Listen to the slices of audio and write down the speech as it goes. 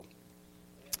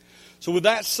So with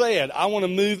that said, I want to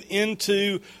move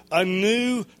into a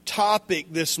new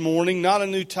topic this morning. Not a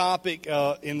new topic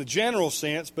in the general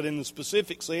sense, but in the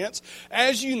specific sense.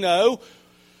 As you know,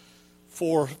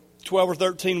 for 12 or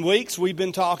 13 weeks, we've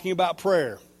been talking about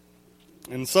prayer.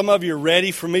 And some of you are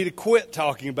ready for me to quit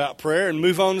talking about prayer and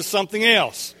move on to something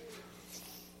else.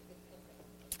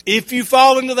 If you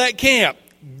fall into that camp,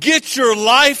 get your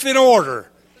life in order,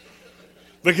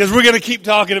 because we're going to keep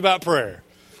talking about prayer.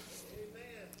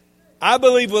 I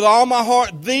believe with all my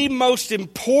heart, the most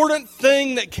important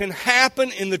thing that can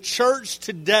happen in the church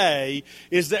today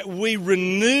is that we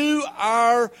renew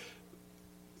our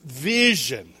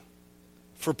vision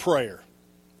for prayer.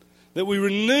 That we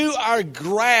renew our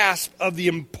grasp of the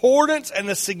importance and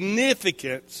the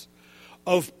significance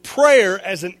of prayer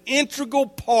as an integral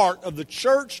part of the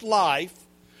church life,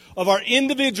 of our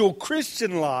individual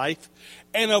Christian life,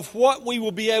 and of what we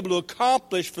will be able to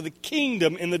accomplish for the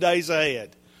kingdom in the days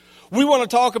ahead. We want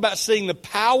to talk about seeing the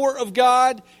power of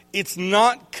God. It's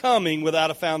not coming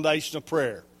without a foundation of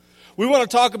prayer. We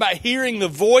want to talk about hearing the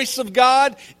voice of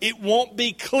God. It won't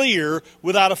be clear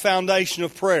without a foundation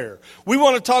of prayer. We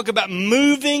want to talk about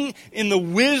moving in the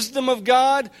wisdom of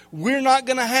God. We're not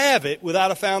going to have it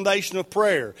without a foundation of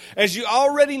prayer. As you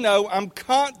already know, I'm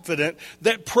confident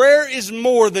that prayer is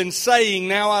more than saying,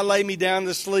 "Now I lay me down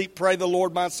to sleep, pray the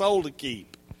Lord my soul to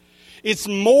keep." It's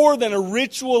more than a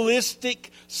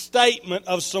ritualistic statement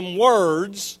of some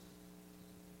words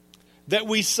that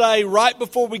we say right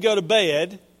before we go to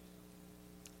bed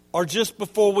or just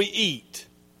before we eat.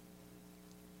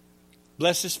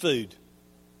 Bless this food,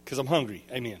 because I'm hungry.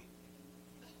 Amen.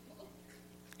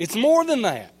 It's more than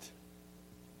that.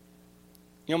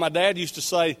 You know, my dad used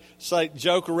to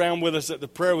joke around with us that the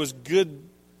prayer was good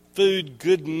food,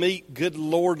 good meat, good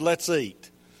Lord, let's eat.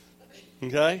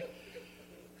 Okay?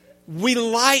 We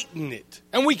lighten it.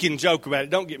 And we can joke about it,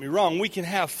 don't get me wrong. We can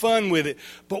have fun with it.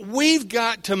 But we've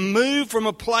got to move from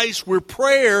a place where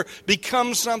prayer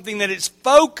becomes something that its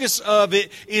focus of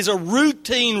it is a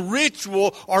routine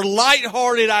ritual or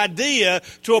lighthearted idea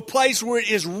to a place where it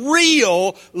is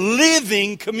real,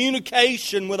 living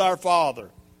communication with our Father.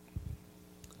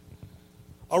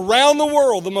 Around the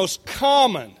world, the most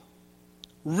common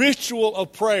ritual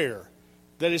of prayer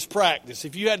that is practiced,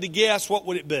 if you had to guess, what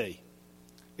would it be?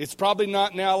 It's probably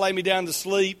not "Now lay me down to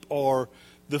sleep" or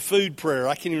the food prayer.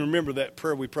 I can't even remember that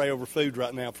prayer we pray over food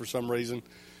right now for some reason.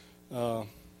 The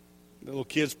little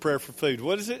kids' prayer for food.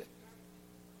 What is it?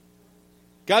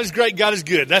 God is great, God is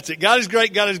good. That's it. God is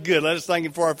great, God is good. Let us thank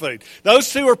Him for our food.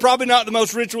 Those two are probably not the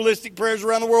most ritualistic prayers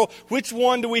around the world. Which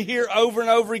one do we hear over and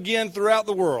over again throughout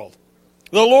the world?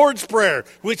 The Lord's Prayer,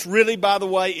 which really, by the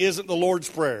way, isn't the Lord's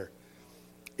Prayer.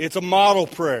 It's a model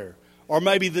prayer. Or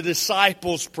maybe the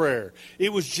disciples' prayer.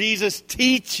 It was Jesus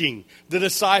teaching the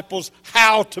disciples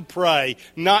how to pray,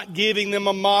 not giving them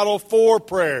a model for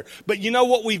prayer. But you know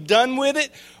what we've done with it?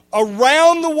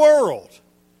 Around the world,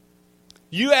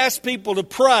 you ask people to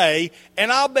pray,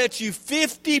 and I'll bet you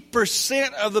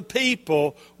 50% of the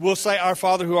people will say, "Our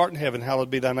Father who art in heaven, hallowed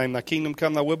be thy name. Thy kingdom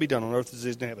come, thy will be done on earth as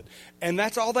it is in heaven." And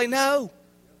that's all they know.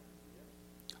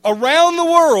 Around the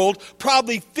world,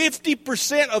 probably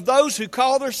 50% of those who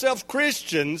call themselves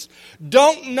Christians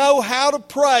don't know how to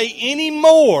pray any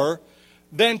more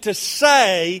than to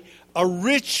say a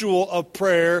ritual of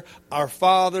prayer, "Our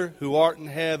Father who art in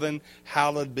heaven,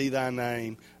 hallowed be thy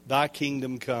name, thy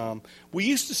kingdom come." We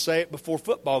used to say it before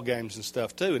football games and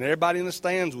stuff too, and everybody in the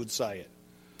stands would say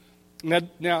it.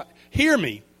 Now hear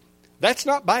me, that's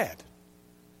not bad.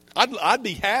 I'd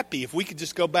be happy if we could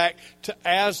just go back to,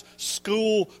 as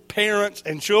school parents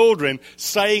and children,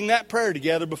 saying that prayer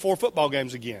together before football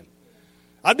games again.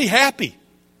 I'd be happy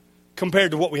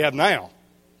compared to what we have now.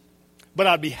 But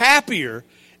I'd be happier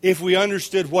if we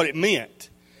understood what it meant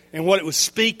and what it was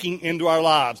speaking into our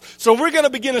lives. So we're going to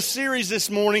begin a series this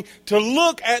morning to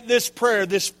look at this prayer,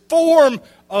 this form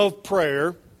of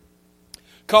prayer,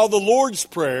 called the Lord's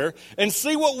Prayer, and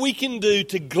see what we can do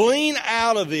to glean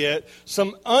out of it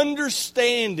some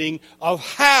understanding of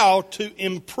how to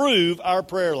improve our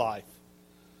prayer life.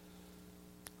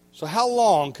 So how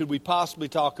long could we possibly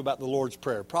talk about the Lord's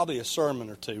Prayer? Probably a sermon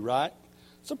or two, right?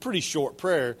 It's a pretty short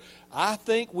prayer. I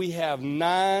think we have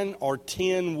 9 or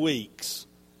 10 weeks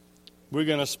we're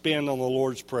going to spend on the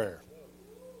Lord's Prayer.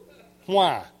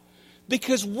 Why?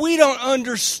 Because we don't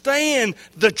understand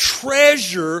the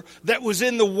treasure that was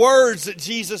in the words that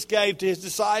Jesus gave to His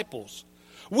disciples.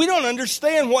 We don't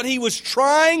understand what He was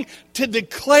trying to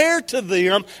declare to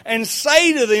them and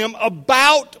say to them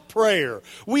about prayer.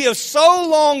 We have so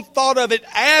long thought of it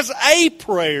as a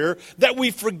prayer that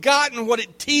we've forgotten what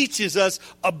it teaches us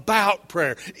about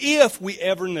prayer, if we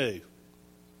ever knew.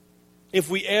 if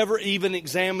we ever even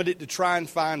examined it to try and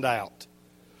find out.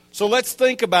 So let's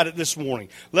think about it this morning.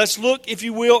 Let's look, if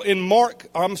you will, in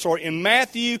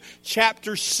Matthew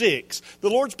chapter 6. The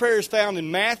Lord's Prayer is found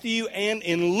in Matthew and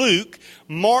in Luke.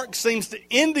 Mark seems to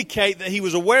indicate that he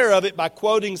was aware of it by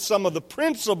quoting some of the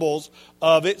principles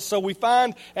of it. So we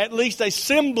find at least a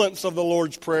semblance of the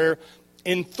Lord's Prayer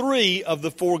in 3 of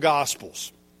the 4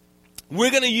 Gospels.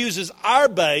 We're going to use as our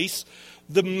base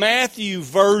the Matthew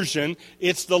version.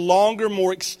 It's the longer,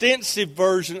 more extensive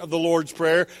version of the Lord's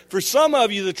Prayer. For some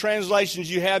of you, the translations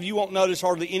you have, you won't notice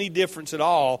hardly any difference at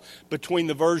all between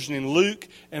the version in Luke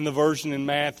and the version in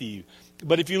Matthew.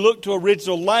 But if you look to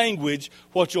original language,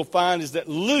 what you'll find is that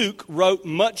Luke wrote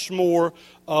much more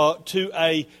to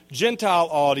a Gentile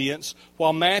audience,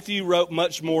 while Matthew wrote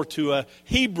much more to a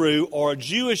Hebrew or a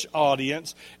Jewish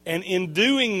audience. And in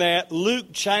doing that,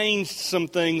 Luke changed some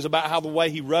things about how the way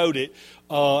he wrote it,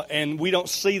 and we don't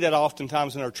see that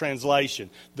oftentimes in our translation,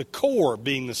 the core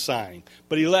being the same.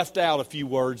 But he left out a few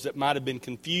words that might have been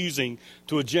confusing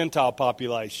to a Gentile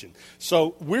population.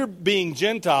 So we're being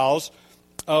Gentiles,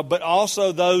 but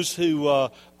also those who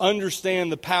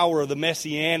understand the power of the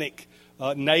messianic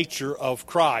nature of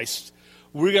Christ.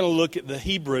 We're going to look at the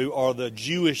Hebrew or the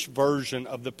Jewish version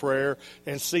of the prayer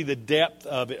and see the depth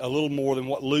of it a little more than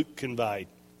what Luke conveyed.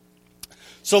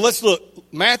 So let's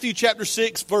look. Matthew chapter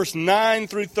 6, verse 9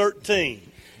 through 13.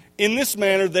 In this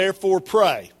manner, therefore,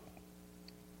 pray.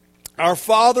 Our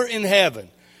Father in heaven,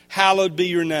 hallowed be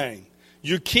your name.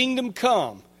 Your kingdom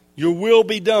come. Your will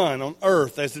be done on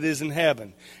earth as it is in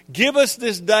heaven. Give us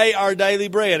this day our daily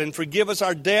bread, and forgive us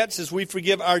our debts as we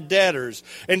forgive our debtors.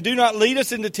 And do not lead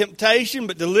us into temptation,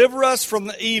 but deliver us from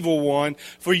the evil one.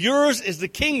 For yours is the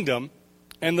kingdom,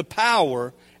 and the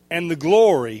power, and the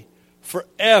glory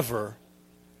forever.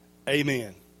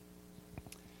 Amen.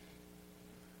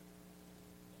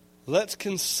 Let's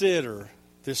consider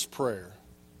this prayer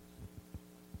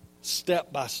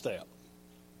step by step.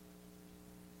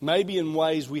 Maybe in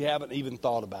ways we haven't even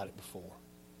thought about it before.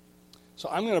 So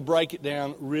I'm going to break it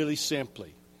down really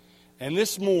simply. And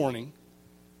this morning,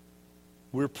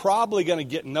 we're probably going to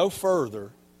get no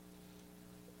further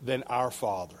than our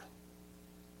Father.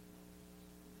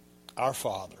 Our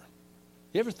Father.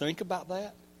 You ever think about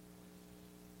that?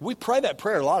 We pray that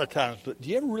prayer a lot of times, but do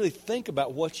you ever really think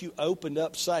about what you opened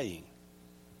up saying?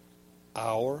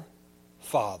 Our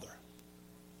Father.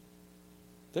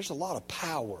 There's a lot of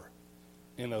power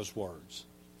in those words.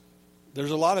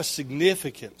 There's a lot of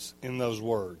significance in those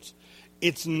words.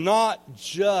 It's not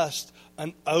just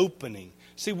an opening.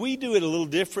 See, we do it a little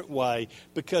different way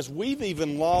because we've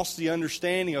even lost the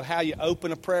understanding of how you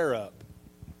open a prayer up.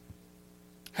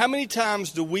 How many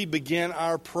times do we begin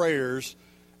our prayers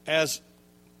as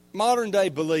modern day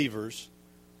believers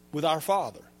with our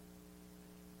Father?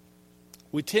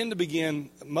 We tend to begin,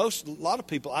 a lot of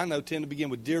people I know tend to begin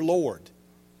with Dear Lord.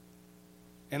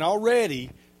 And already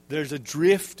there's a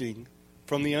drifting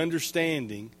from the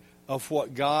understanding of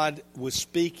what God was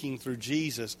speaking through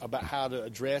Jesus about how to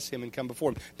address Him and come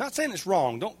before Him. Not saying it's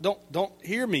wrong. Don't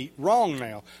hear me wrong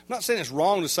now. I'm not saying it's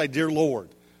wrong to say Dear Lord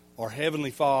or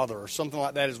Heavenly Father or something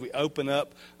like that as we open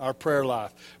up our prayer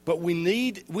life. But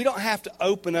we don't have to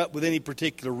open up with any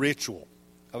particular ritual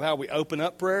of how we open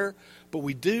up prayer, but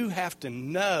we do have to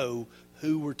know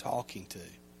who we're talking to.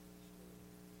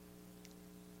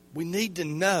 We need to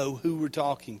know who we're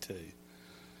talking to.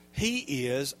 He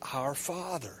is our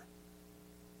Father.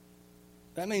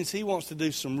 That means He wants to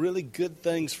do some really good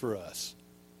things for us.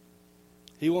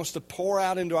 He wants to pour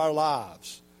out into our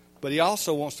lives, but He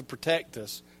also wants to protect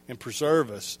us and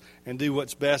preserve us and do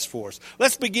what's best for us.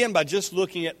 Let's begin by just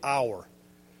looking at our.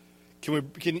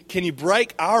 Can you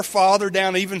break our Father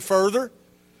down even further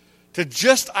to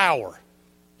just our?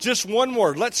 Just one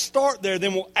word. Let's start there,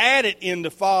 then we'll add it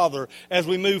into Father as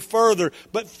we move further.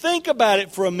 But think about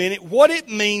it for a minute, what it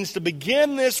means to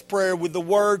begin this prayer with the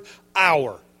word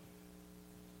our.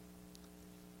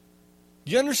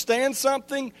 You understand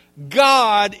something?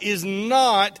 God is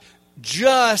not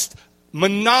just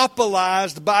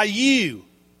monopolized by you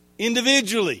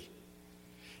individually.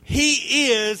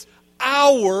 He is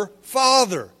our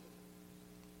Father.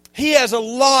 He has a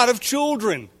lot of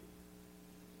children.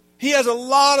 He has a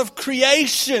lot of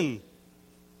creation.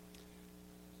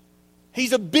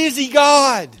 He's a busy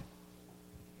God.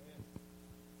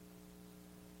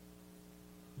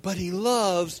 But He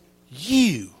loves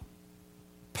you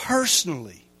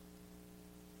personally.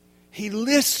 He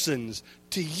listens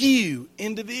to you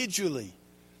individually.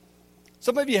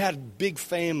 Some of you had big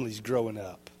families growing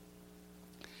up.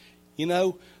 You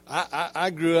know,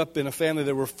 I grew up in a family.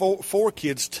 There were four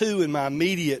kids, two in my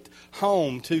immediate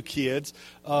home, 2 kids.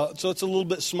 So it's a little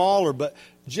bit smaller. But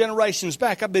generations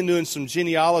back, I've been doing some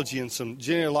genealogy and some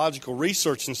genealogical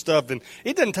research and stuff. And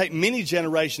it doesn't take many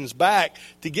generations back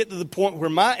to get to the point where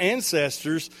my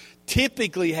ancestors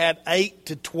typically had 8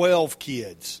 to 12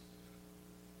 kids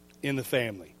in the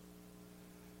family.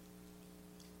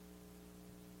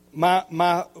 My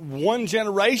one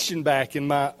generation back in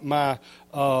my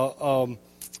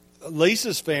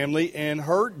Lisa's family, and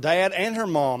her dad and her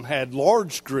mom had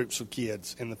large groups of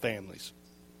kids in the families.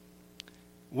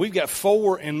 We've got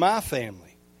 4 in my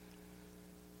family.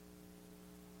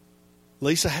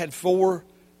 Lisa had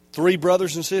 3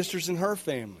 brothers and sisters in her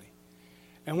family.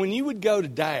 And when you would go to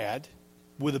Dad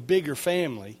with a bigger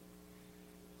family,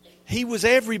 he was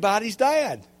everybody's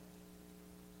dad.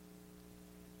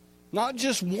 Not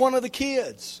just one of the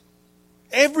kids.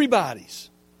 Everybody's.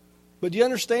 But do you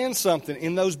understand something?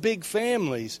 In those big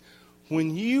families,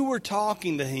 when you were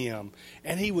talking to him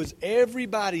and he was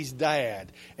everybody's dad,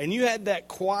 and you had that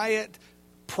quiet,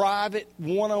 private,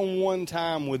 one-on-one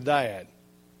time with Dad,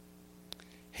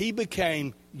 he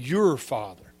became your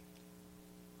father.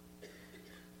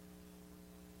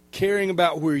 Caring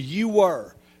about where you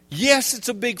were. Yes, it's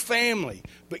a big family,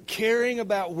 but caring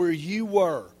about where you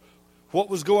were. What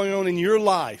was going on in your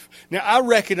life. Now, I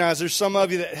recognize there's some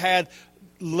of you that had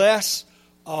less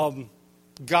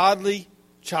godly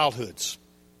childhoods.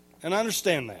 And I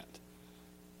understand that.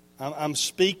 I'm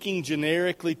speaking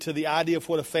generically to the idea of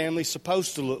what a family's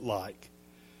supposed to look like,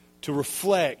 to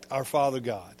reflect our Father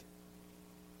God.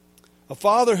 A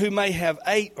father who may have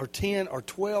 8 or 10 or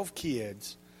 12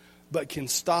 kids, but can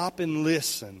stop and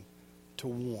listen to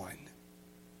one.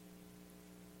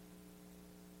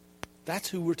 That's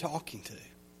who we're talking to.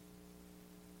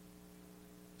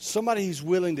 Somebody who's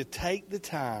willing to take the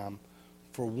time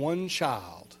for one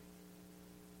child,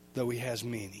 though he has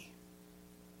many.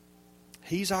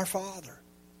 He's our Father.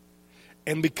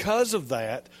 And because of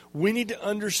that, we need to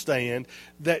understand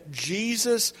that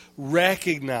Jesus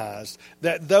recognized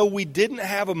that though we didn't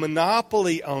have a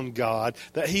monopoly on God,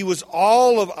 that He was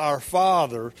all of our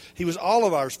Father, He was all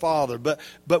of our Father, but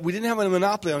we didn't have a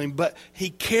monopoly on Him, but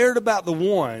He cared about the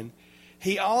one.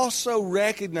 He also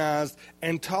recognized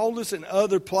and told us in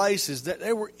other places that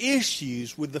there were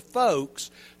issues with the folks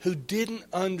who didn't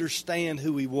understand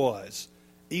who He was,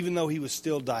 even though He was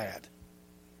still Dad.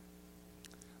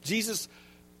 Jesus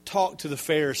talked to the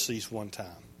Pharisees one time.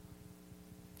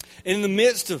 And in the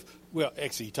midst of, well,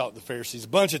 actually He talked to the Pharisees a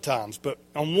bunch of times, but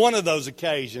on one of those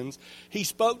occasions, He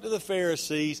spoke to the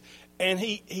Pharisees, and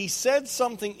he said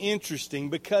something interesting,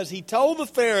 because He told the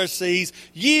Pharisees,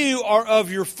 you are of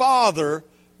your father,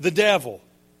 the devil.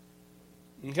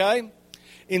 Okay?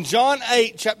 In John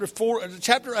 8,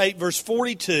 chapter 8, verse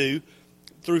 42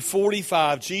 through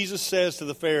 45, Jesus says to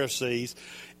the Pharisees,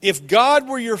 if God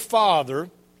were your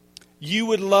Father, you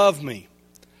would love me.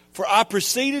 For I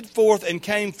proceeded forth and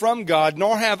came from God,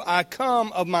 nor have I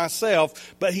come of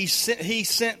myself, but He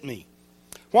sent me.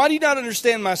 Why do you not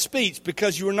understand my speech?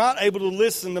 Because you were not able to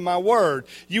listen to my word.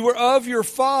 You were of your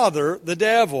father, the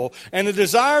devil, and the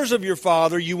desires of your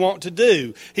father you want to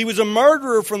do. He was a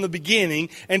murderer from the beginning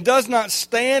and does not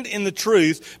stand in the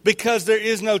truth, because there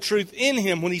is no truth in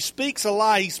him. When he speaks a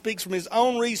lie, he speaks from his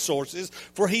own resources,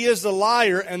 for he is the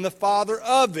liar and the father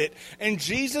of it. And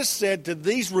Jesus said to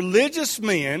these religious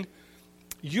men,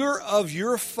 you're of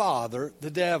your father, the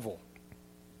devil.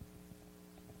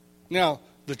 Now,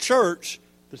 the church,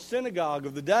 the synagogue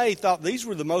of the day, thought these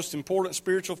were the most important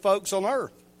spiritual folks on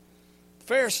earth.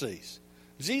 Pharisees.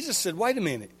 Jesus said, wait a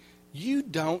minute. You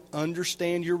don't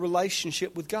understand your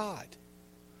relationship with God.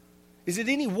 Is it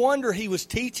any wonder He was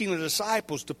teaching the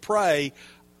disciples to pray,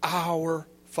 our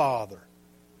Father,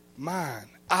 mine,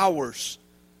 ours.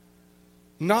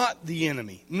 Not the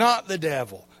enemy, not the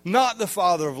devil, not the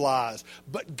father of lies,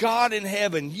 but God in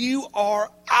heaven. You are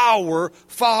our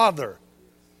Father.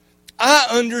 I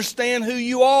understand who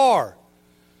you are.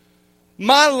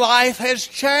 My life has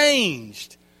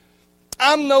changed.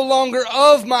 I'm no longer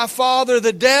of my father,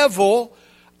 the devil.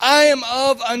 I am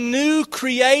of a new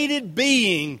created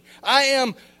being. I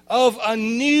am of a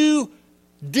new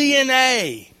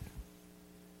DNA.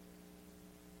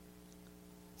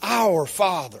 Our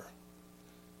Father.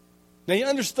 Now you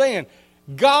understand,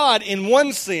 God in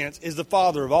one sense is the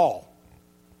Father of all.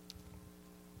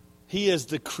 He is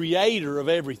the creator of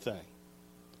everything.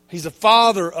 He's the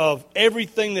Father of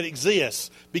everything that exists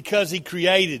because He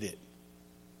created it.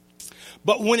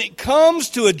 But when it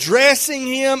comes to addressing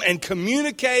Him and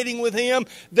communicating with Him,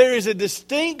 there is a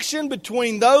distinction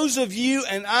between those of you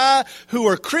and I who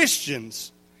are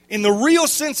Christians in the real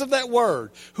sense of that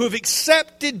word, who have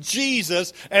accepted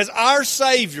Jesus as our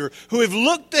Savior, who have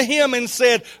looked to Him and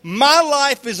said, my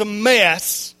life is a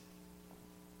mess,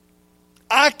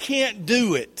 I can't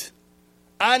do it,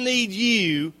 I need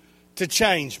you to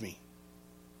change me.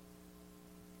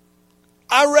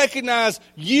 I recognize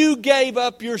you gave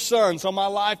up your Son so my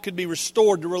life could be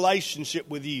restored to relationship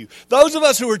with you. Those of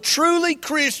us who are truly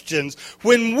Christians,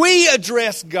 when we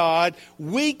address God,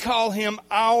 we call Him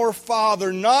our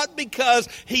Father, not because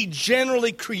He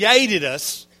generally created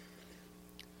us,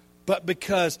 but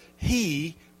because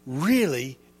He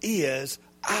really is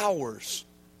ours.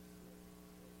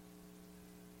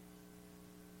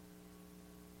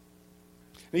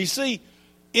 Now you see,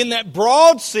 in that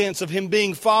broad sense of Him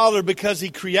being Father because He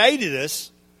created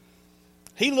us,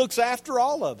 He looks after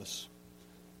all of us.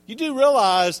 You do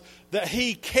realize that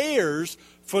He cares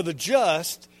for the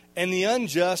just and the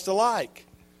unjust alike.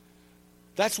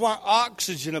 That's why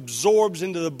oxygen absorbs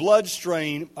into the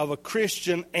bloodstream of a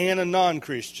Christian and a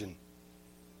non-Christian.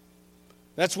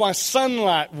 That's why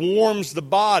sunlight warms the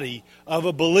body of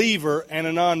a believer and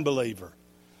a non-believer.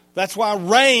 That's why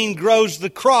rain grows the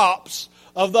crops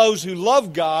of those who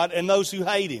love God and those who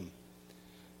hate Him.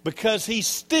 Because He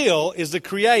still is the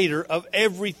creator of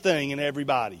everything and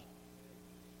everybody.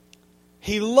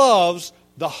 He loves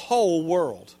the whole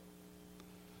world.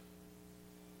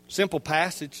 Simple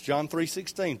passage, John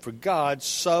 3:16. For God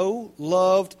so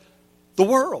loved the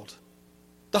world,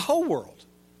 the whole world,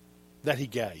 that He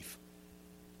gave.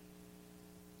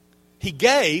 He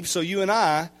gave so you and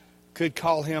I could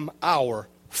call Him our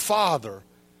Father,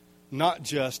 not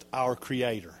just our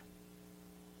Creator.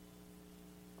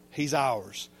 He's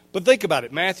ours. But think about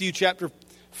it. Matthew chapter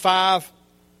 5,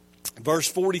 verse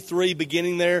 43,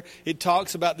 beginning there, it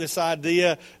talks about this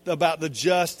idea about the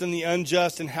just and the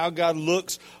unjust and how God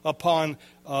looks upon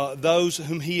those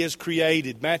whom He has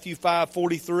created. Matthew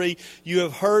 5:43, you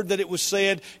have heard that it was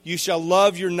said, you shall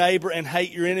love your neighbor and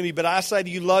hate your enemy. But I say to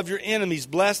you, love your enemies.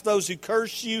 Bless those who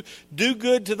curse you. Do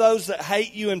good to those that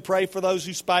hate you and pray for those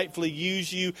who spitefully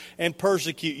use you and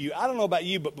persecute you. I don't know about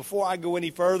you, but before I go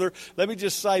any further, let me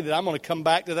just say that I'm going to come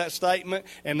back to that statement,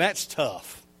 and that's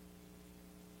tough.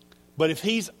 But if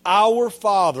He's our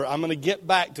Father, I'm going to get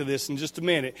back to this in just a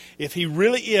minute. If He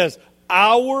really is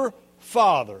our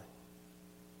Father,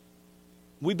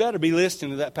 we better be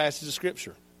listening to that passage of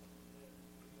Scripture.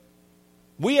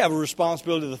 We have a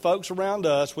responsibility to the folks around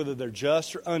us, whether they're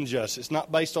just or unjust. It's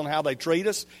not based on how they treat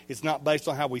us. It's not based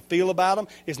on how we feel about them.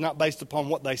 It's not based upon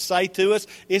what they say to us.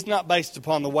 It's not based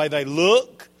upon the way they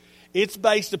look. It's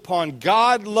based upon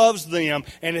God loves them,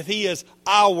 and if He is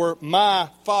my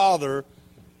Father,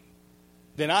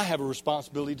 then I have a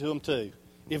responsibility to them too.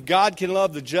 If God can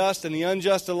love the just and the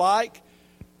unjust alike,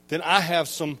 then I have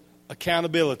some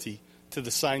accountability to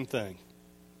the same thing.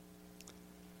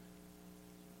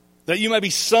 That you may be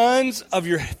sons of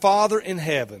your Father in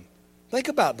heaven. Think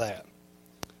about that.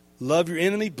 Love your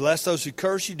enemy, bless those who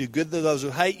curse you, do good to those who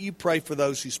hate you, pray for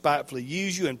those who spitefully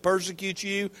use you and persecute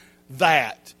you.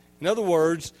 That. In other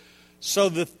words, so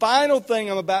the final thing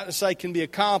I'm about to say can be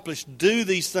accomplished, do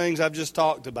these things I've just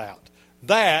talked about.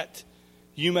 That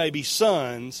you may be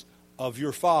sons of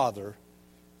your Father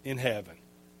in heaven.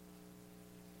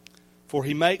 For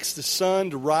He makes the sun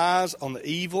to rise on the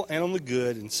evil and on the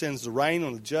good, and sends the rain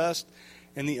on the just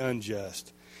and the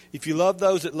unjust. If you love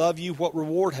those that love you, what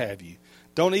reward have you?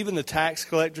 Don't even the tax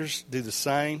collectors do the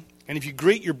same? And if you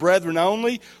greet your brethren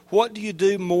only, what do you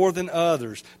do more than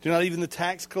others? Do not even the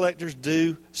tax collectors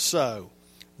do so?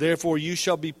 Therefore you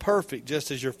shall be perfect, just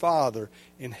as your Father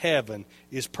in heaven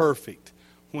is perfect.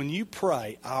 When you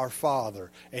pray, our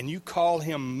Father, and you call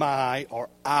Him my or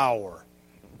our,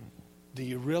 do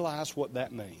you realize what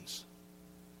that means?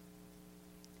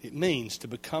 It means to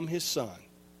become His son,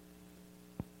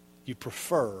 you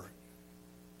prefer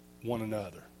one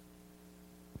another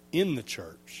in the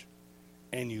church,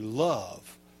 and you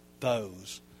love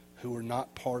those who are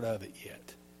not part of it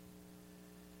yet.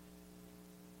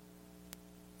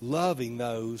 Loving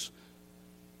those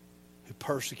who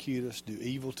persecute us, do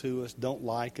evil to us, don't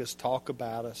like us, talk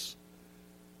about us,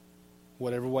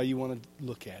 whatever way you want to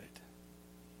look at it.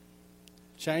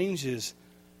 Changes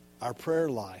our prayer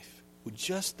life with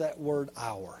just that word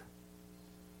our.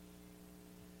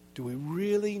 Do we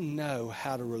really know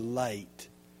how to relate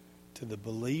to the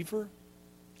believer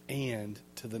and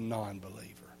to the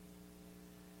non-believer?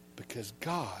 Because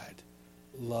God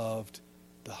loved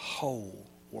the whole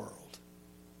world.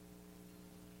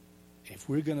 If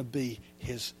we're going to be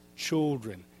His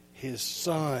children, His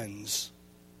sons,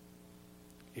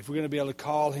 if we're going to be able to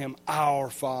call Him our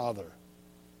Father,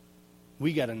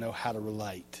 we got to know how to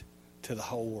relate to the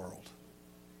whole world.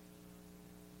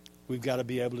 we've got to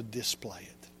be able to display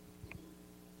it.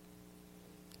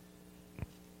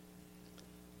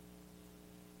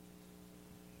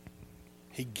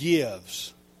 He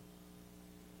gives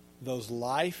those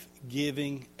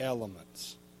life-giving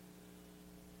elements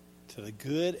to the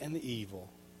good and the evil,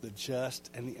 the just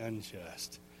and the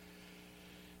unjust.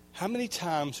 How many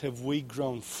times have we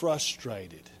grown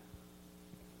frustrated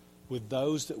with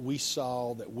those that we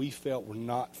saw that we felt were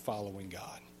not following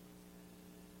God?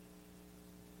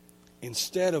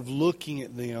 Instead of looking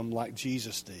at them like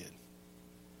Jesus did,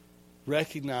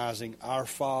 recognizing our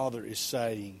Father is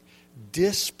saying,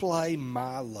 display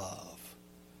my love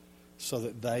so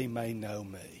that they may know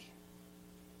me.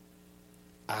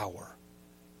 Our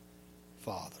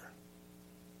Father.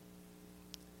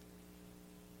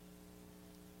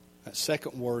 That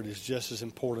second word is just as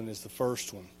important as the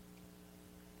first one.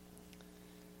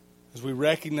 As we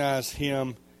recognize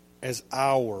Him as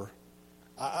our,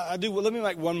 let me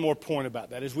make one more point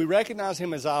about that. As we recognize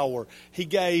Him as our, He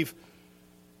gave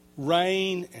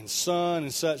rain and sun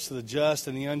and such to the just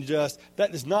and the unjust.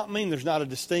 That does not mean there's not a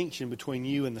distinction between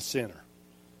you and the sinner.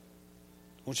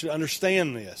 I want you to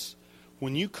understand this.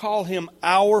 When you call Him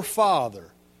our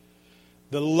Father,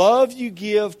 the love you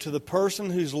give to the person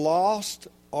who's lost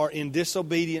or in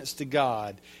disobedience to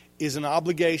God is an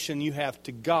obligation you have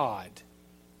to God.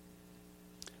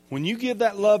 When you give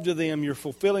that love to them, you're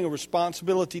fulfilling a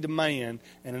responsibility to man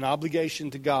and an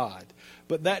obligation to God.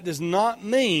 But that does not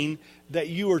mean that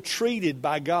you are treated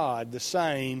by God the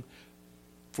same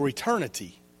for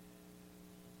eternity.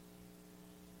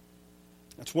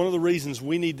 That's one of the reasons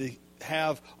we need to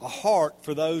have a heart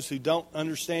for those who don't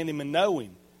understand Him and know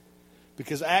Him.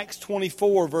 Because Acts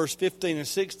 24, verse 15 and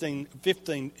 16,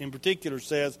 15 in particular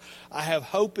says, I have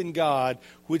hope in God,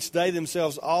 which they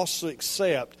themselves also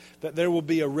accept, that there will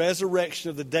be a resurrection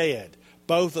of the dead,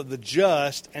 both of the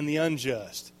just and the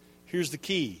unjust. Here's the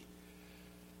key.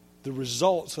 The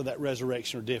results of that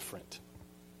resurrection are different.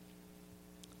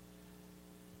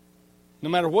 No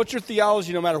matter what your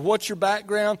theology, no matter what your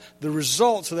background, the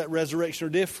results of that resurrection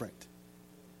are different.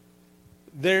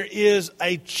 There is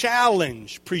a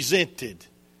challenge presented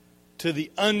to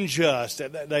the unjust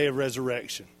at that day of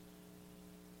resurrection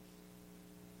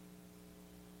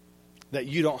that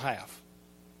you don't have,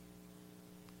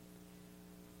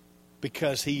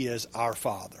 because He is our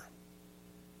Father.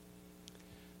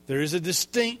 There is a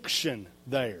distinction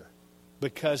there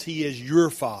because He is your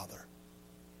Father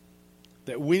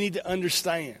that we need to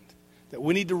understand, that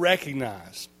we need to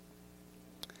recognize,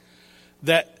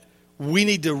 that we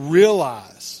need to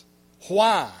realize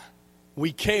why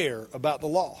we care about the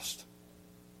lost.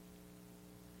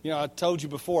 You know, I told you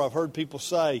before, I've heard people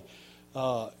say,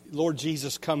 Lord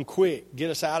Jesus, come quick. Get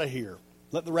us out of here.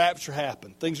 Let the rapture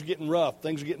happen. Things are getting rough.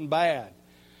 Things are getting bad.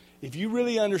 If you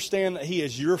really understand that He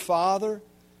is your Father,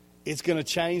 it's going to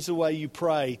change the way you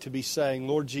pray to be saying,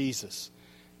 Lord Jesus,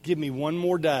 give me one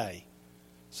more day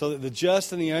so that the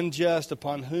just and the unjust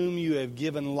upon whom you have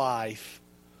given life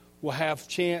will have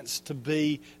chance to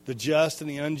be the just and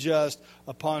the unjust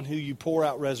upon who you pour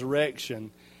out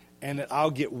resurrection, and that I'll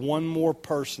get one more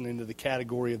person into the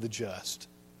category of the just.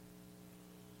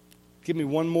 Give me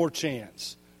one more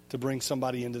chance to bring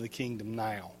somebody into the kingdom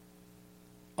now,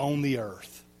 on the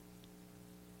earth,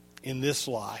 in this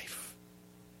life,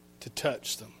 to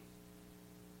touch them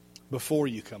before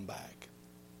you come back.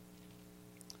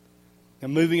 Now,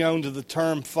 moving on to the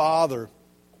term Father,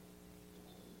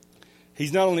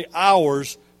 He's not only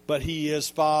ours, but He is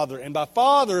Father. And by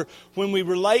Father, when we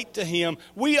relate to Him,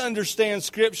 we understand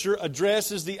Scripture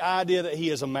addresses the idea that He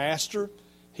is a Master,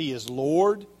 He is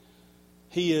Lord,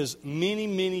 He is many,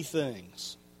 many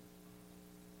things.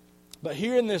 But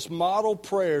here in this model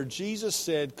prayer, Jesus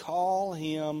said, call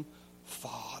Him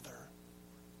Father.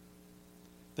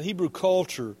 The Hebrew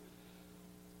culture,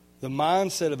 the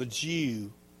mindset of a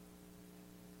Jew,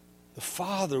 the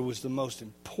father was the most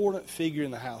important figure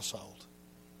in the household.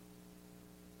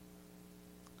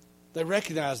 They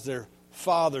recognized their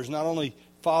fathers, not only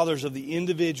fathers of the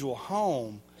individual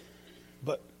home,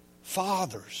 but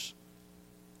fathers.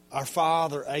 Our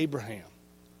father Abraham,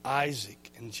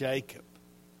 Isaac, and Jacob.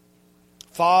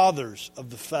 Fathers of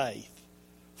the faith.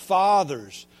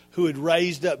 Fathers who had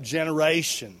raised up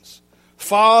generations.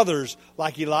 Fathers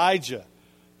like Elijah,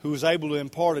 who was able to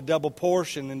impart a double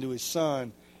portion into his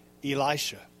son,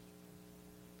 Elisha.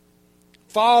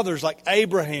 Fathers like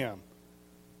Abraham,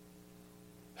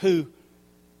 who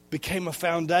became a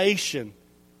foundation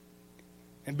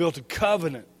and built a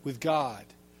covenant with God,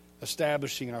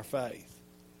 establishing our faith.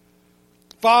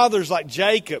 Fathers like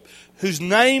Jacob, whose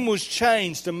name was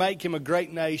changed to make him a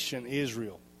great nation,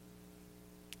 Israel.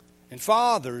 And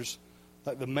fathers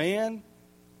like the man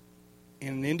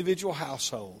in an individual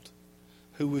household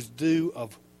who was due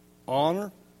of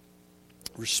honor,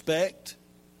 respect,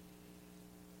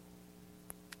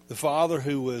 the father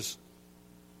who was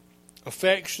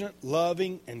affectionate,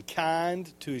 loving, and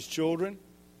kind to his children,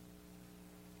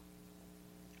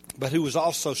 but who was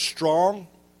also strong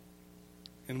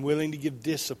and willing to give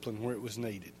discipline where it was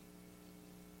needed.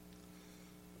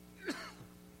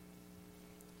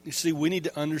 You see, we need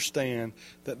to understand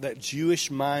that Jewish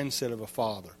mindset of a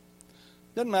father.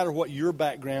 Doesn't matter what your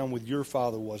background with your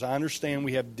father was. I understand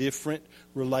we have different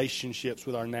relationships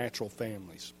with our natural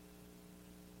families.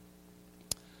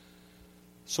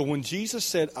 So when Jesus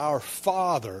said our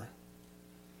Father,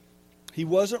 He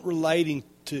wasn't relating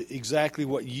to exactly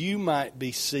what you might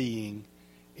be seeing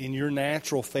in your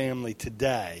natural family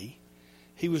today.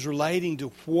 He was relating to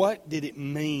what did it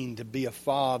mean to be a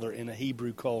father in a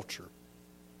Hebrew culture.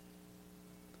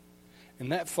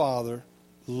 And that father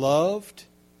loved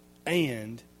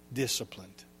and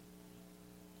disciplined.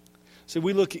 See,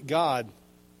 we look at God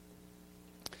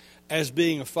as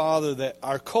being a father that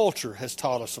our culture has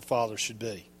taught us a father should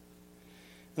be.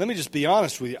 Let me just be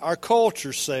honest with you. Our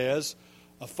culture says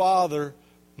a father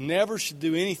never should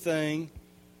do anything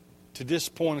to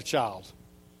disappoint a child.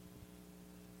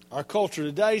 Our culture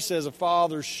today says a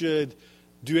father should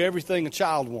do everything a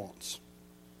child wants.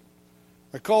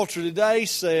 Our culture today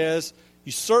says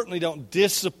you certainly don't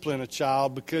discipline a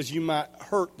child because you might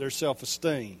hurt their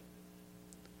self-esteem.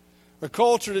 Our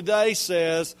culture today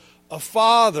says a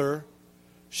father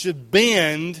should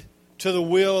bend to the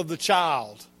will of the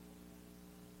child.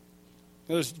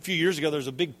 A few years ago, there was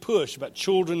a big push about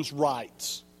children's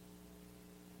rights.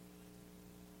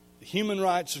 The human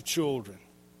rights of children.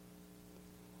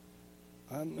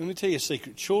 Let me tell you a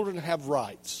secret. Children have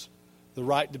rights. The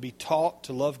right to be taught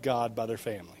to love God by their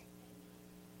family.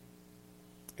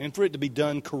 And for it to be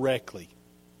done correctly.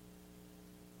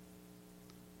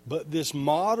 But this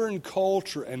modern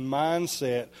culture and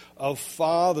mindset of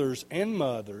fathers and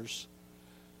mothers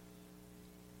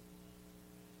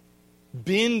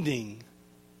bending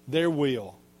their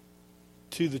will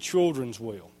to the children's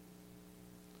will,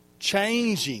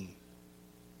 changing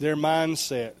their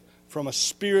mindset from a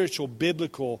spiritual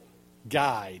biblical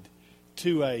guide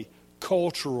to a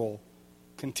cultural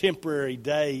contemporary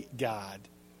day guide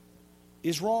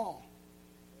is wrong.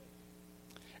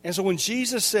 And so when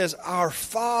Jesus says our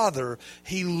Father,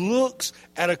 He looks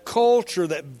at a culture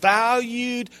that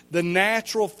valued the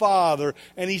natural father,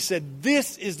 and He said,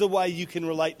 this is the way you can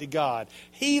relate to God.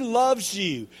 He loves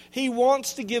you. He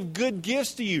wants to give good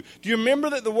gifts to you. Do you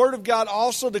remember that the Word of God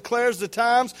also declares the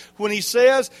times when He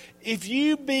says, if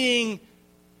you being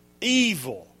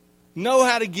evil know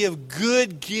how to give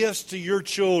good gifts to your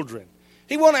children.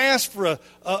 He won't ask for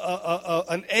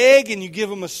an egg and you give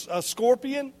him a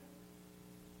scorpion.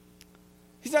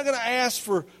 He's not going to ask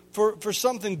for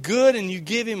something good and you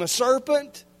give him a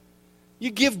serpent.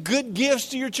 You give good gifts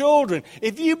to your children.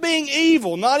 If you being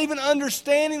evil, not even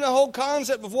understanding the whole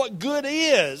concept of what good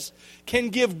is, can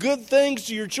give good things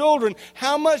to your children,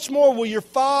 how much more will your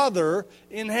Father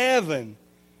in heaven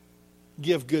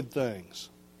give good things?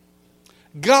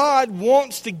 God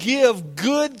wants to give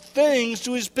good things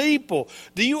to His people.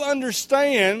 Do you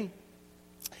understand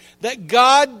that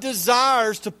God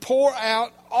desires to pour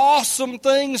out awesome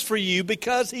things for you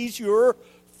because He's your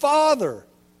Father?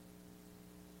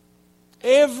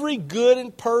 Every good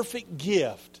and perfect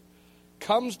gift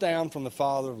comes down from the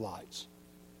Father of lights.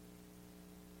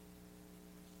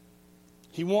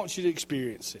 He wants you to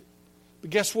experience it. But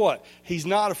guess what? He's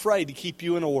not afraid to keep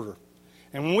you in order.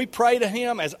 And when we pray to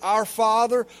Him as our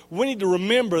Father, we need to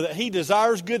remember that He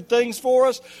desires good things for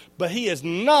us, but He is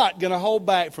not going to hold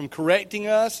back from correcting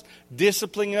us,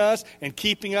 disciplining us, and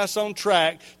keeping us on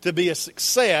track to be a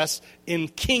success in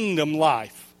kingdom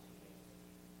life.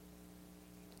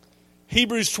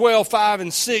 Hebrews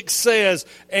 12:5-6 says,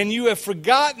 and you have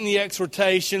forgotten the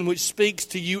exhortation which speaks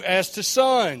to you as to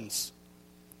sons.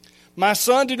 My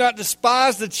son, do not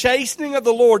despise the chastening of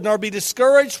the Lord, nor be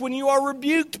discouraged when you are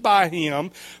rebuked by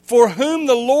Him. For whom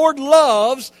the Lord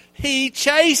loves, He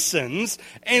chastens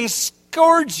and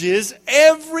scourges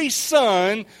every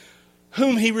son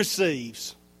whom He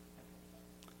receives.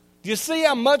 Do you see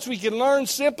how much we can learn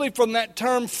simply from that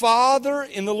term Father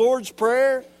in the Lord's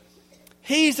Prayer?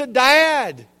 He's a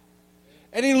dad.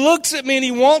 And He looks at me and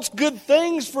He wants good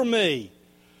things for me.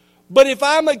 But if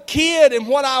I'm a kid and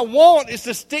what I want is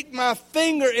to stick my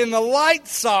finger in the light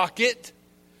socket,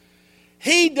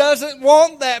 He doesn't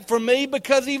want that for me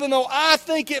because even though I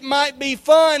think it might be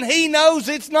fun, He knows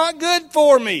it's not good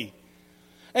for me.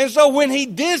 And so when He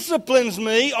disciplines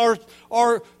me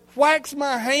or whacks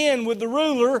my hand with the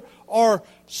ruler or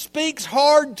speaks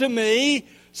hard to me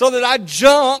so that I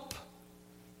jump,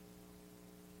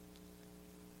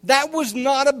 that was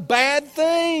not a bad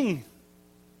thing.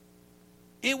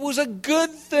 It was a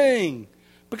good thing.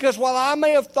 Because while I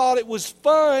may have thought it was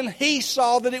fun, he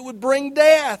saw that it would bring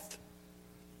death.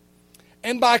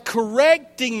 And by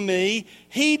correcting me,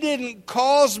 he didn't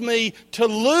cause me to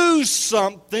lose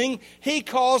something. He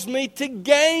caused me to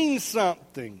gain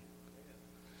something.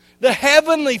 The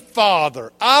Heavenly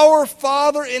Father, our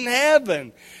Father in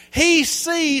heaven, He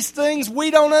sees things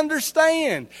we don't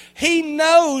understand. He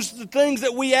knows the things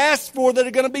that we ask for that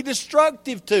are going to be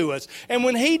destructive to us. And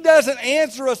when He doesn't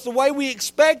answer us the way we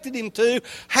expected Him to,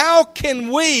 how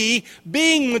can we,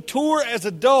 being mature as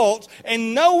adults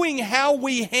and knowing how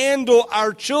we handle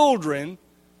our children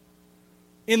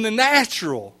in the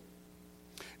natural,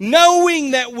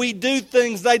 knowing that we do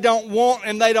things they don't want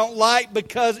and they don't like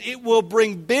because it will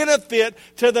bring benefit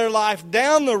to their life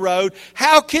down the road,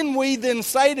 how can we then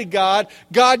say to God,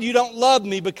 God, you don't love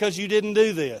me because you didn't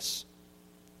do this?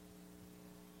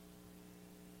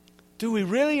 Do we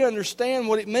really understand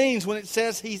what it means when it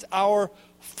says He's our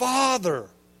Father?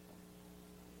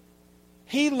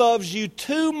 He loves you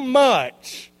too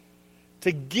much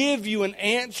to give you an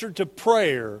answer to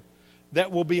prayer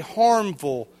that will be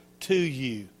harmful to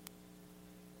you.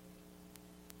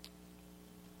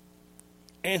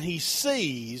 And He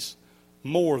sees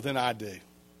more than I do.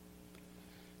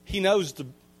 He knows the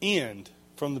end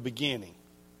from the beginning.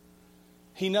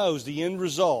 He knows the end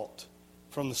result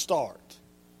from the start.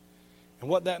 And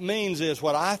what that means is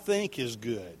what I think is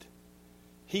good,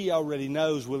 He already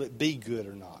knows will it be good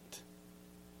or not.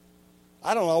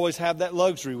 I don't always have that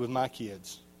luxury with my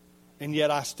kids. And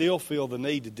yet I still feel the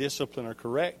need to discipline or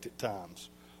correct at times,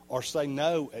 or say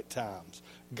no at times.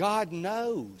 God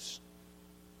knows.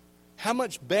 How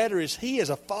much better is He as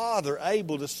a father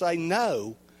able to say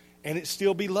no and it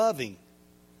still be loving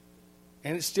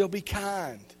and it still be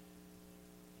kind?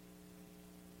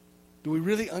 Do we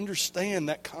really understand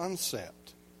that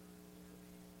concept?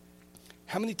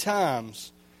 How many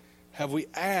times have we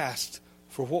asked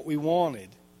for what we wanted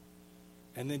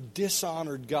and then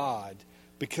dishonored God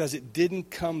because it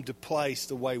didn't come to place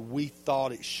the way we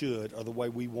thought it should or the way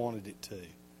we wanted it to?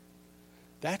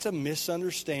 That's a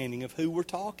misunderstanding of who we're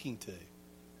talking to.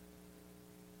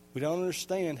 We don't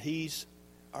understand He's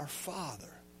our Father.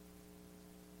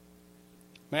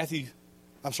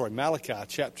 Malachi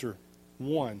chapter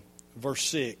 1, verse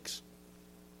 6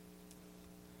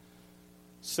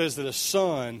 says that a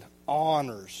son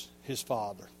honors his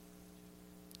father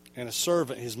and a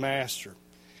servant his master.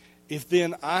 If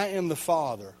then I am the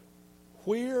Father,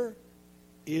 where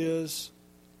is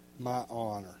my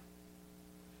honor?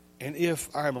 And if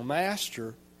I am a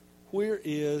master, where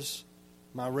is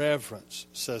my reverence,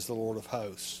 says the Lord of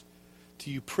hosts? To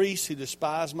you priests who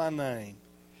despise my name,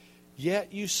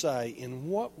 yet you say, in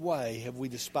what way have we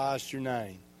despised your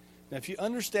name? Now, if you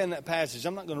understand that passage,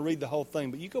 I'm not going to read the whole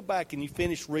thing, but you go back and you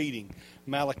finish reading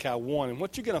Malachi 1, and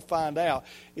what you're going to find out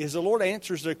is the Lord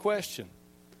answers their question.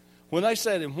 When they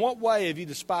said, in what way have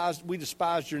we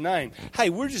despised your name?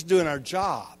 Hey, we're just doing our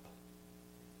job.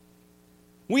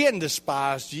 We hadn't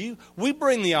despised you. We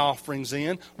bring the offerings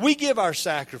in. We give our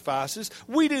sacrifices.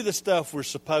 We do the stuff we're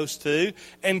supposed to.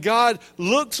 And God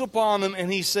looks upon them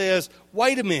and He says,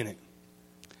 wait a minute.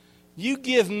 You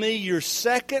give me your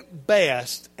second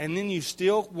best and then you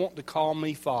still want to call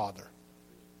me Father.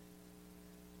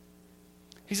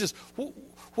 He says,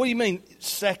 what do you mean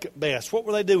second best? What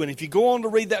were they doing? If you go on to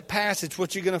read that passage,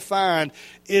 what you're going to find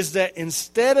is that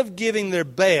instead of giving their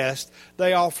best,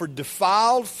 they offered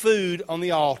defiled food on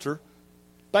the altar,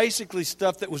 basically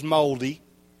stuff that was moldy,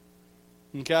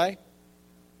 okay,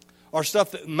 or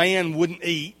stuff that man wouldn't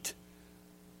eat.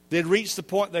 They'd reached the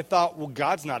point they thought, well,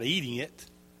 God's not eating it,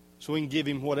 so we can give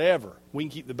Him whatever. We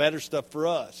can keep the better stuff for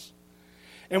us.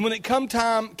 And when it came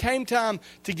time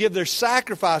to give their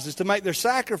sacrifices, to make their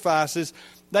sacrifices,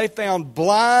 they found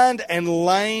blind and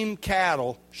lame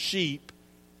cattle, sheep,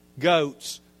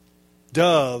 goats,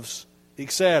 doves,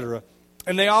 etc.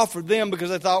 And they offered them because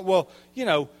they thought, well, you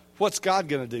know, what's God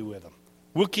going to do with them?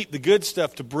 We'll keep the good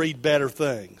stuff to breed better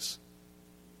things.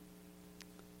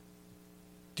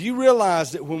 Do you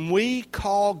realize that when we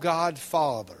call God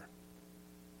Father,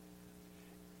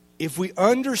 if we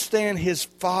understand His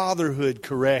fatherhood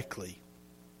correctly,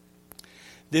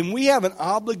 then we have an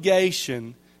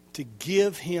obligation to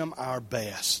give Him our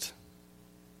best.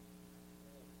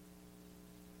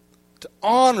 To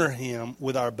honor Him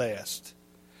with our best.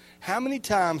 How many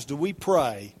times do we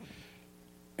pray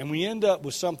and we end up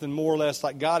with something more or less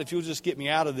like, God, if you'll just get me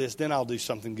out of this, then I'll do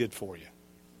something good for you.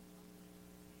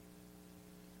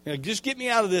 Just get me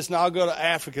out of this and I'll go to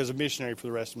Africa as a missionary for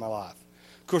the rest of my life.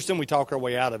 Of course, then we talk our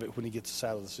way out of it when he gets us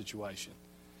out of the situation.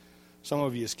 Some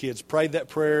of you as kids prayed that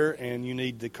prayer and you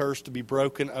need the curse to be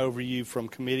broken over you from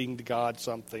committing to God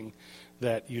something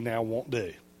that you now won't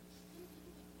do.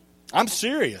 I'm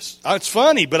serious. It's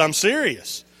funny, but I'm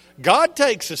serious. God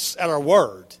takes us at our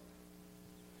word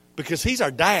because he's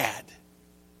our dad.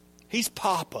 He's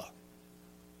Papa.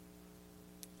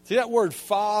 See, that word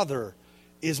father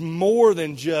is more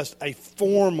than just a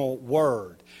formal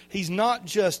word. He's not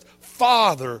just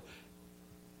father,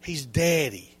 he's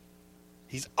daddy.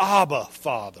 He's Abba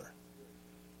Father.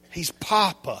 He's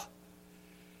Papa.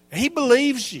 And he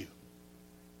believes you.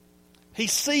 He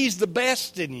sees the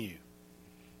best in you.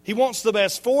 He wants the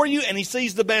best for you, and he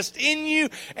sees the best in you,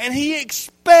 and he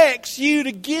expects you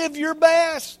to give your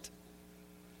best.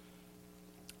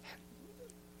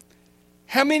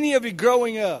 How many of you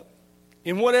growing up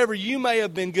in whatever you may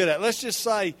have been good at, let's just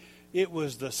say it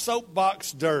was the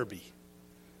soapbox derby,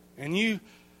 and you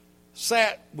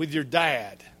sat with your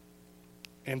dad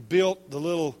and built the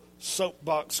little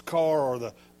soapbox car or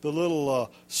the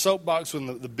little soapbox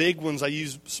when the big ones, I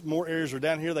use more areas are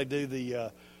down here, they do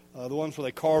the ones where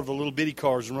they carve the little bitty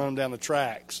cars and run them down the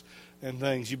tracks and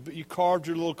things. You carved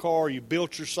your little car, you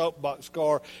built your soapbox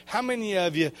car. How many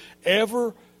of you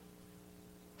ever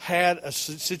had a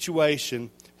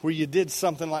situation where you did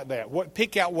something like that?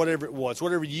 Pick out whatever it was,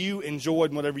 whatever you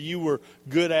enjoyed and whatever you were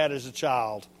good at as a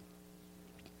child.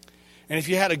 And if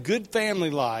you had a good family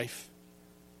life,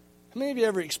 how many of you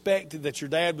ever expected that your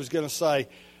dad was going to say,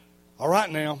 all right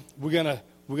now, we're going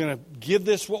to give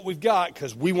this what we've got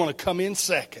because we want to come in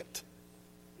second.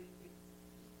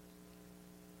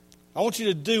 I want you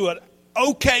to do an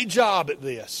okay job at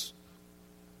this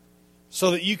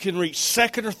so that you can reach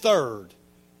second or third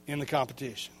in the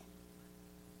competition.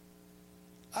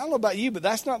 I don't know about you, but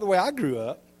that's not the way I grew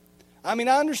up. I mean,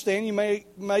 I understand you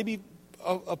maybe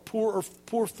a poor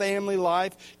family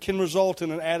life can result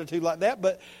in an attitude like that,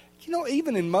 but you know,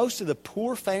 even in most of the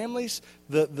poor families,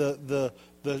 the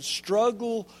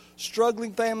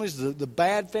struggling families, the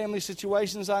bad family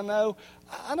situations I know,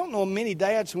 I don't know many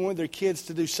dads who want their kids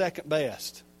to do second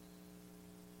best.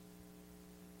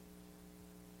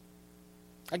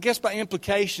 I guess by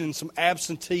implication, some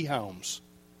absentee homes.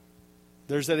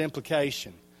 There's that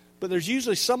implication. But there's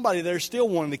usually somebody there still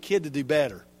wanting the kid to do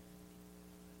better.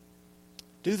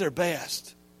 Do their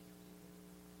best.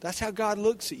 That's how God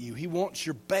looks at you. He wants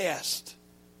your best.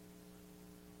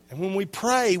 And when we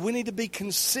pray, we need to be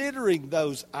considering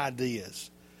those ideas.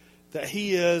 That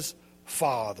He is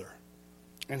Father.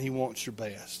 And He wants your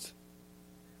best.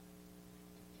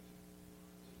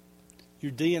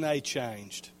 Your DNA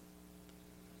changed.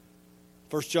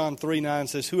 1 John 3:9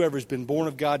 says, whoever has been born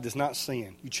of God does not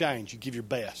sin. You change. You give your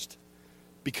best.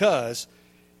 Because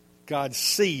God's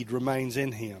seed remains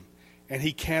in him. And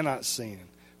he cannot sin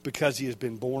because he has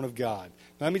been born of God.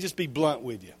 Now, let me just be blunt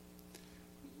with you.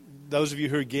 Those of you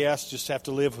who are guests just have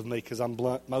to live with me because I'm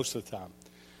blunt most of the time.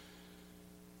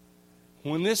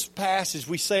 When this passage,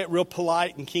 we say it real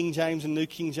polite in King James and New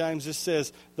King James, this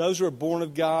says, those who are born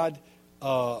of God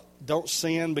don't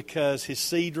sin because his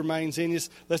seed remains in you.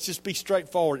 Let's just be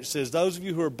straightforward. It says, those of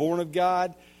you who are born of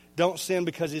God don't sin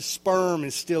because his sperm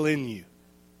is still in you.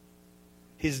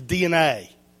 His DNA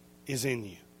is in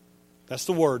you. That's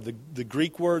the word. The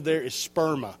Greek word there is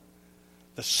sperma.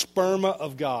 The sperma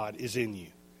of God is in you.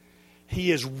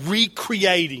 He is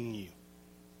recreating you.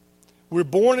 We're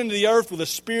born into the earth with a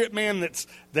spirit man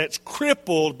that's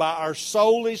crippled by our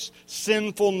soulish,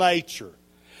 sinful nature.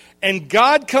 And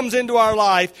God comes into our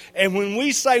life, and when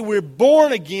we say we're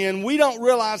born again, we don't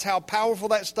realize how powerful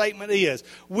that statement is.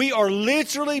 We are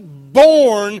literally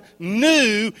born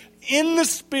new in the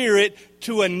Spirit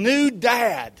to a new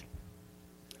dad.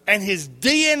 And his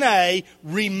DNA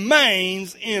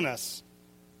remains in us.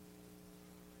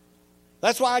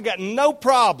 That's why I got no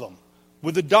problem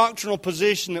with the doctrinal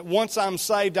position that once I'm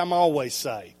saved, I'm always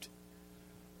saved.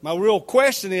 My real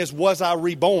question is, was I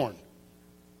reborn?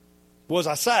 Was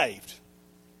I saved?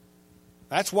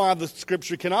 That's why the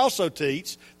Scripture can also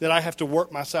teach that I have to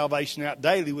work my salvation out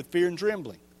daily with fear and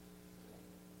trembling.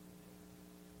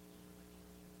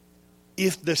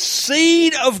 If the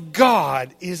seed of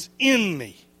God is in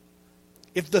me,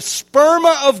 if the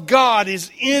sperma of God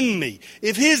is in me,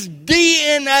 if His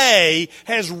DNA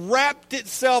has wrapped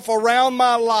itself around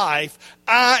my life,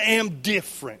 I am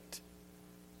different.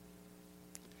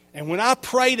 And when I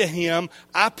pray to Him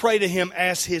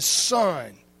as His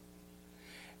son.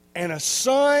 And a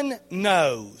son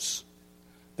knows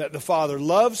that the Father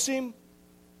loves him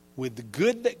with the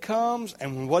good that comes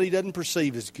and with what he doesn't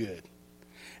perceive as good.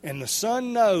 And the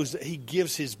Son knows that He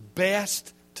gives His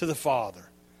best to the Father.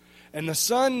 And the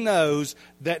Son knows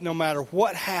that no matter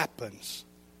what happens,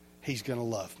 He's going to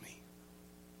love me.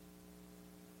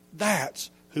 That's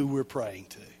who we're praying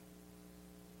to.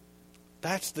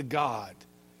 That's the God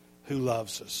who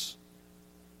loves us.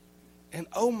 And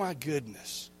oh my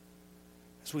goodness,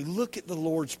 as we look at the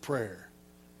Lord's Prayer,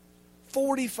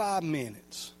 45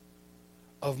 minutes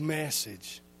of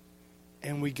message,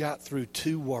 and we got through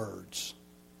 2 words.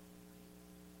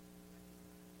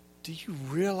 Do you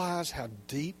realize how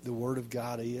deep the Word of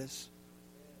God is?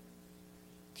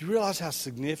 Do you realize how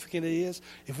significant it is?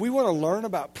 If we want to learn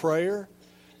about prayer,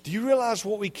 do you realize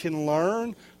what we can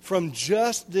learn from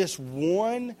just this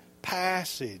one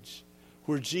passage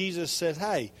where Jesus says,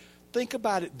 hey, think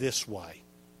about it this way.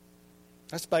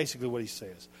 That's basically what He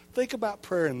says. Think about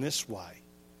prayer in this way.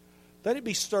 Let it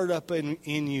be stirred up in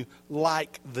you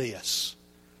like this.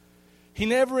 He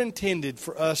never intended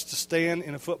for us to stand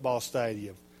in a football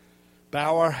stadium,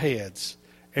 bow our heads,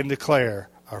 and declare,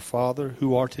 Our Father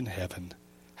who art in heaven,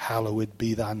 hallowed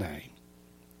be thy name.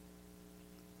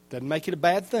 Doesn't make it a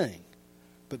bad thing,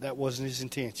 but that wasn't His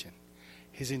intention.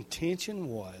 His intention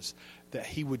was that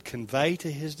He would convey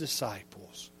to His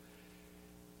disciples,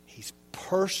 He's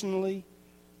personally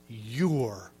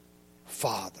your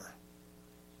Father.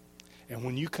 And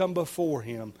when you come before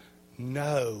Him,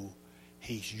 know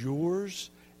He's yours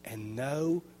and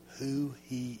know who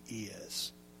He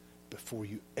is before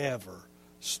you ever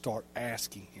start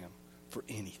asking Him for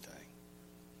anything.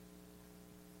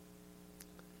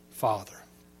 Father,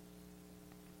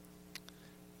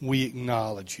 we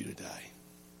acknowledge You today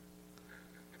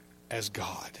as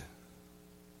God.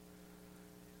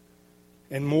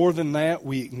 And more than that,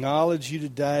 we acknowledge You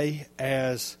today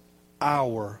as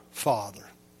our Father.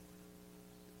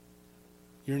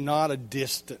 You're not a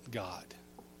distant God.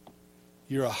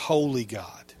 You're a holy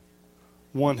God.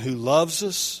 One who loves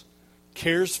us,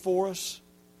 cares for us,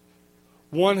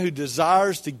 one who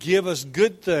desires to give us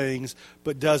good things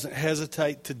but doesn't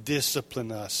hesitate to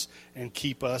discipline us and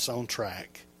keep us on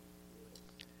track.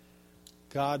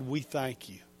 God, we thank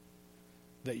You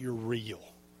that You're real.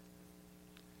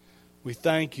 We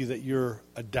thank You that You're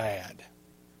a dad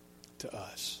to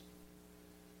us.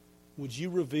 Would You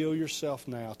reveal Yourself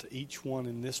now to each one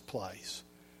in this place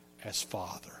as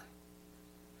Father,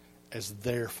 as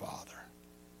their Father,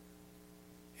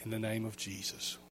 in the name of Jesus.